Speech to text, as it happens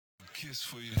kiss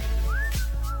for you.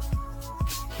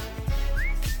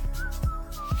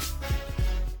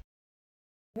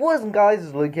 What's up guys,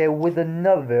 it's Luke here with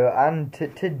another video, and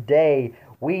today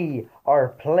we are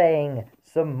playing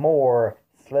some more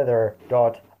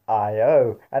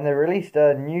Slither.io, and they released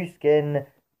a new skin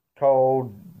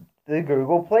called the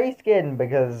Google Play skin,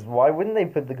 because why wouldn't they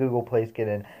put the Google Play skin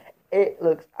in? It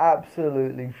looks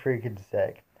absolutely freaking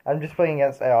sick. I'm just playing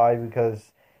against AI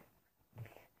because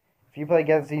if you play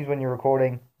against these when you're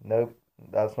recording, nope,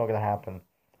 that's not going to happen.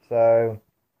 So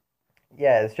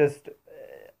yeah, it's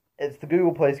the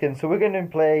Google Play skin, so we're going to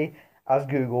play as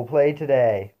Google Play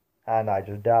today. And I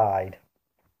just died.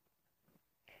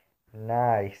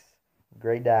 Nice.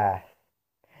 Great death.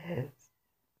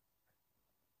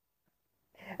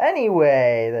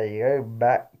 Anyway, there you go.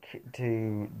 Back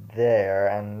to there.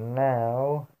 And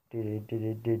now...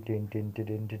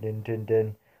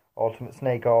 Ultimate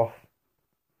Snake Off.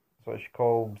 That's what she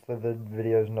calls the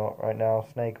video's not right now.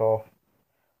 Snake Off.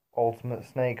 Ultimate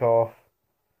Snake Off.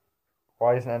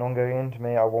 Why isn't anyone going into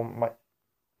me? I want my...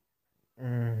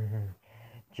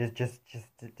 Just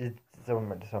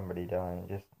somebody dying.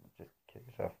 Just kill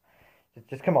yourself.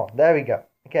 Just come on. There we go.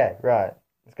 Okay, right.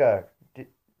 Let's go.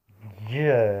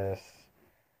 Yes.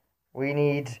 We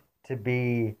need to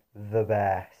be the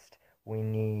best. We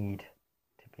need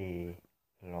to be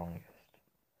the longest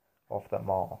of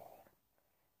them all.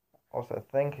 Also, I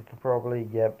think I could probably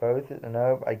get both.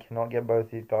 No, I cannot get both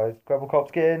these guys. Gravel Cop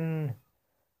skin.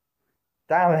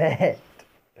 Damn it!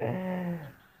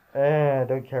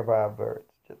 Don't care about birds.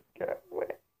 Just go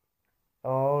away.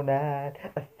 All night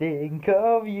I think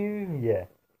of you. Yeah.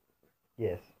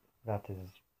 Yes, that is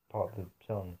part of the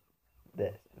song.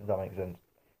 This, if that makes sense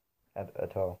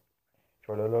at all.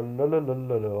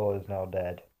 Is now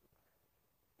dead.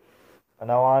 And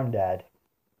now I'm dead.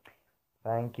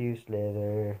 Thank you,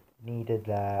 Slither. Needed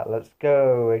that. Let's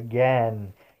go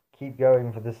again. Keep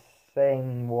going for the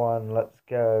same one. Let's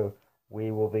go.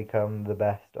 We will become the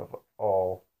best of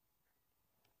all.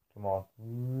 Come on.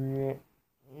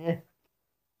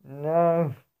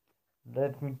 No.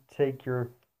 Let me take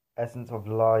your essence of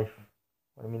life.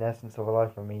 What do I mean essence of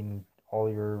life? I mean all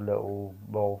your little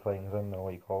ball things. I don't know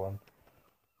what you call them.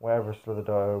 Whatever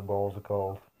Slither.io balls are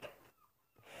called.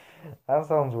 That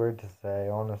sounds weird to say,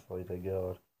 honestly, to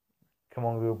God. Come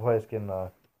on, Google Play skin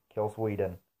though. Kill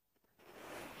Sweden.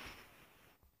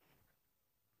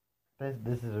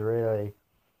 This is really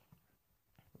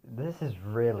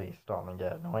starting to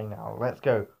get annoying now. Let's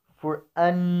go for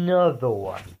another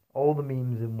one. All the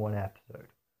memes in one episode.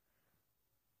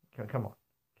 Come on.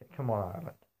 Come on,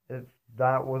 Ireland. If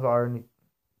that was our...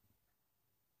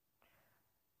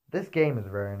 This game is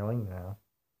very annoying now.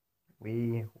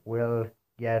 We will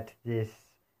get this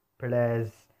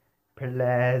pleased.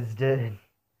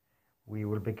 We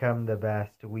will become the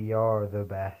best. We are the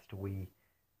best. We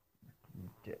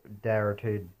dare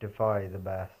to defy the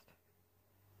best.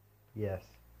 Yes,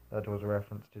 that was a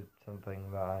reference to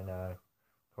something that I know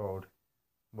called...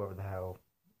 What the hell?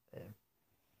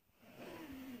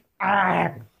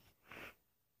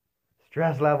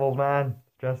 Stress levels, man.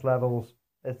 Stress levels.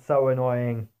 It's so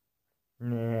annoying.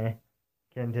 Nah.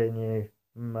 Continue.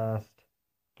 Must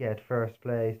get first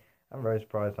place. I'm very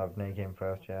surprised I've not came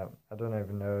first yet. I don't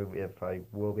even know if I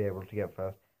will be able to get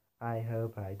first. I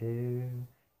hope I do.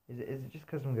 Is it just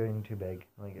because I'm going too big?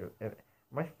 Like, am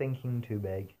I thinking too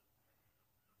big?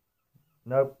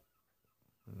 Nope.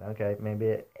 Okay, maybe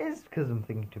it is because I'm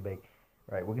thinking too big.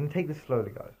 Right, we're going to take this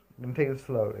slowly, guys. We're going to take this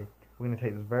slowly. We're going to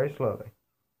take this very slowly.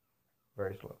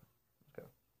 Very slowly. Let's go.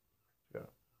 Let's go.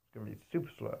 It's going to be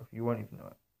super slow. You won't even know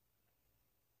it.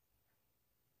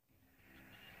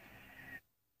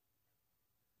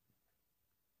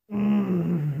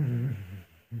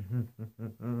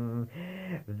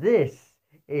 This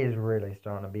is really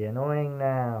starting to be annoying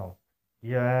now.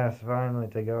 Yes, finally,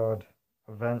 to God.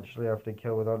 Eventually, I have to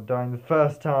kill without dying the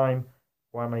first time.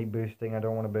 Why am I boosting? I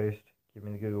don't want to boost. Give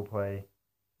me the Google Play.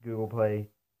 Google Play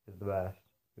is the best.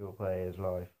 Google Play is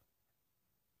life.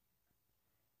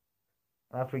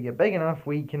 After we get big enough,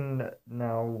 we can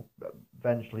now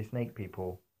eventually snake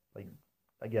people. Like,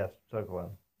 I guess, circle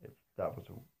them, if that was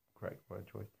a correct word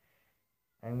choice.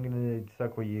 I'm gonna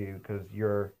circle you, because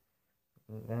you're...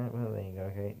 Well, there you go,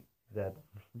 okay. Dead.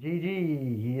 GG!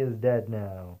 He is dead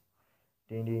now.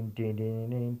 And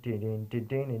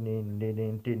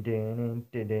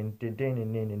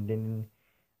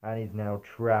he's now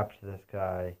trapped, this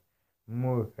guy.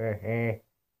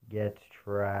 Gets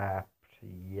trapped.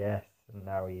 Yes, and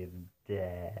now he is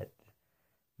dead.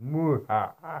 It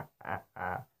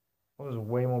was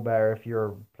way more better if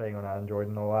you're playing on Android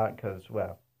and all that, because,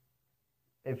 well,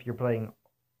 if you're playing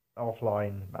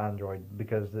offline Android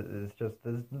because it's just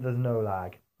there's no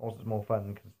lag. Also, it's more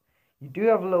fun because you do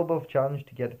have a little bit of challenge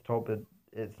to get to the top, but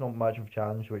it's not much of a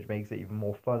challenge, which makes it even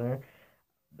more funner.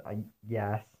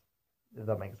 Yes, if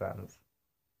that makes sense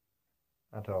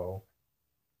at all.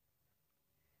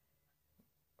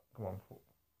 Come on, four,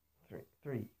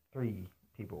 three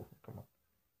people. Come on,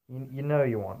 you know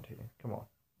you want to. Come on,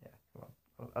 yeah, come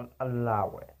on.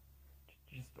 Allow it.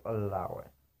 Just allow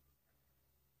it.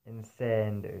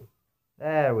 Insane, dude.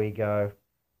 There we go.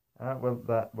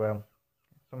 Well,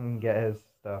 someone can get his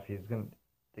stuff.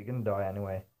 They're gonna die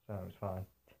anyway, so it's fine.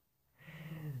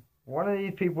 One of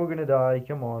these people are gonna die.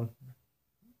 Come on,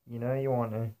 you know you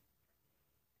want to,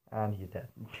 and you're dead.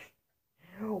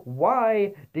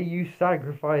 Why do you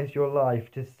sacrifice your life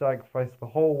to sacrifice the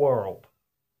whole world?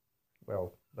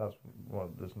 Well, that's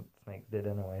what the snakes did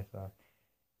anyway. So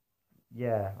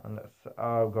yeah, and that's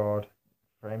oh god,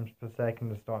 frames per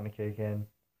second is starting to kick in.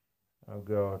 Oh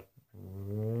god.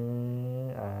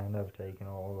 And I've taken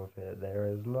all of it. There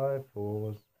is life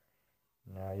force.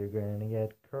 Now you're going to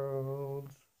get curled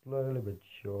slowly but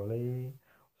surely.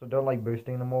 So don't like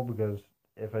boosting them all because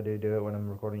if I do it when I'm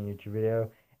recording a YouTube video,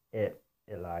 it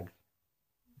lags.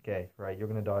 Okay, right, you're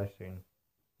gonna die soon.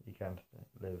 You can't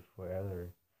live forever,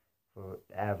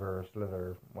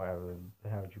 slither, whatever,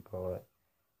 how would you call it?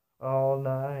 All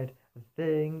night,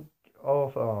 think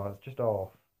off. Oh, it's just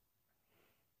off.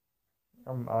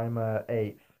 I'm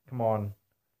eighth. Come on,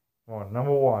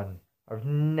 number one. I've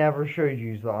never showed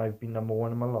you that I've been number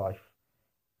one in my life.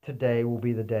 Today will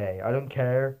be the day. I don't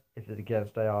care if it's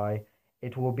against AI.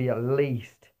 It will be at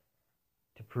least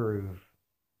to prove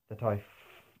that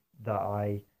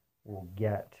I will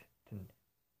get to.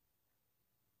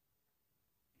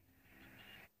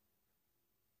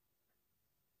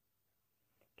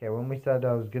 Okay, when we said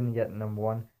I was gonna get number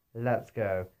one, let's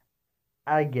go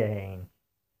again.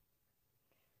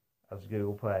 That's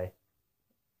Google Play.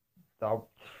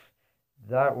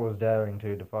 That was daring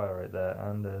to defy right there.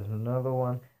 And there's another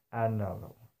one, and another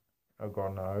one. Oh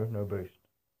god, no boost.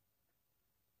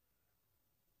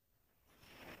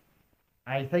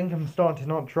 I think I'm starting to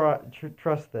not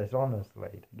trust this,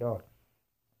 honestly. God.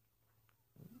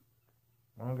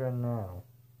 Where am I going now?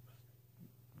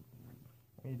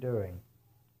 What are you doing?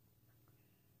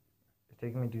 It's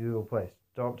taking me to Google Play.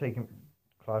 Stop taking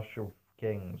Clash of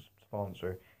Kings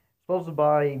sponsor. Sponsored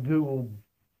by Google.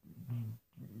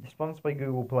 Sponsored by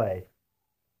Google Play.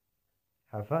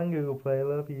 Have fun, Google Play.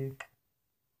 Love you.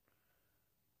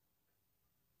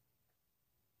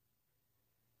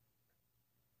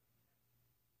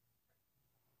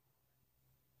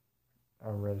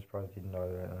 I'm really surprised you didn't know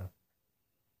right now.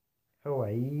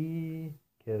 Hawaii.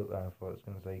 I thought it was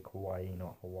going to say Kauai,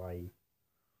 not Hawaii.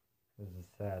 This is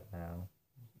sad now.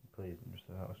 Please, just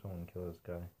someone kill this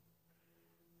guy.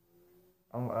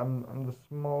 I'm the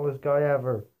smallest guy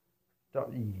ever.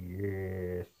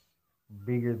 Yes.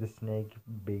 Bigger the snake,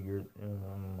 bigger.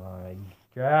 Oh my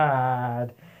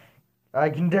god. I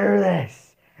can do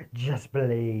this. Just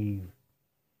believe.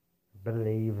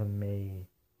 Believe in me.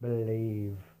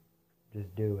 Believe.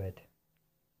 Just do it.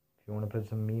 If you want to put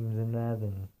some memes in there,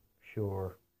 then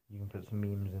sure. You can put some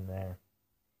memes in there.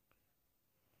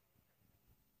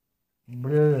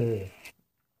 Bleh.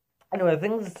 Anyway, I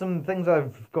think there's some things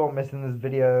I've got missing in this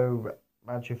video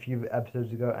actually a few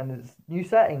episodes ago, and it's new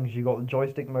settings. You got the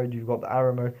joystick mode, you've got the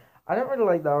arrow mode. I don't really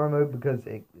like the arrow mode because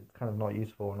it's kind of not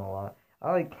useful and all that.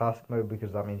 I like classic mode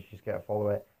because that means you just get to follow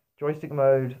it. Joystick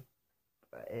mode,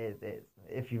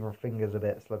 if your finger's a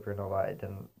bit slippery and all that, it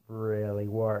didn't really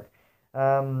work.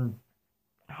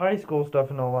 High score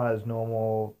stuff and all that is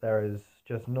normal. There is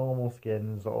just normal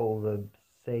skins, all the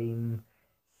same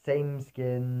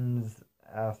skins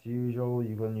as usual.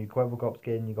 You've got a new Cop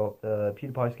skin, you got the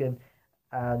PewDiePie skin,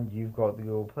 and you've got the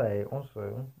Google Play.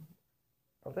 Also,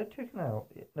 have they taken out?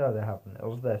 No, they haven't. It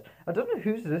was this. I don't know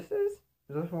whose this is.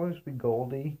 Is this supposed to be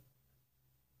Goldie?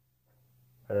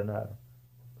 I don't know.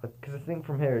 Because I think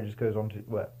from here it just goes on to,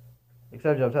 well,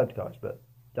 except Jacksepticeye, but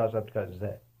Jacksepticeye is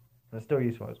there. And it's still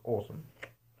useful. It's awesome.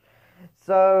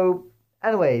 So,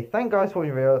 anyway, thank you guys for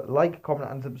watching the video. Like,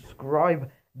 comment, and subscribe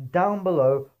down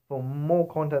below for more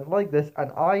content like this,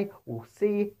 and I will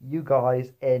see you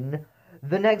guys in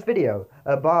the next video.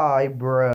 Bye, bro.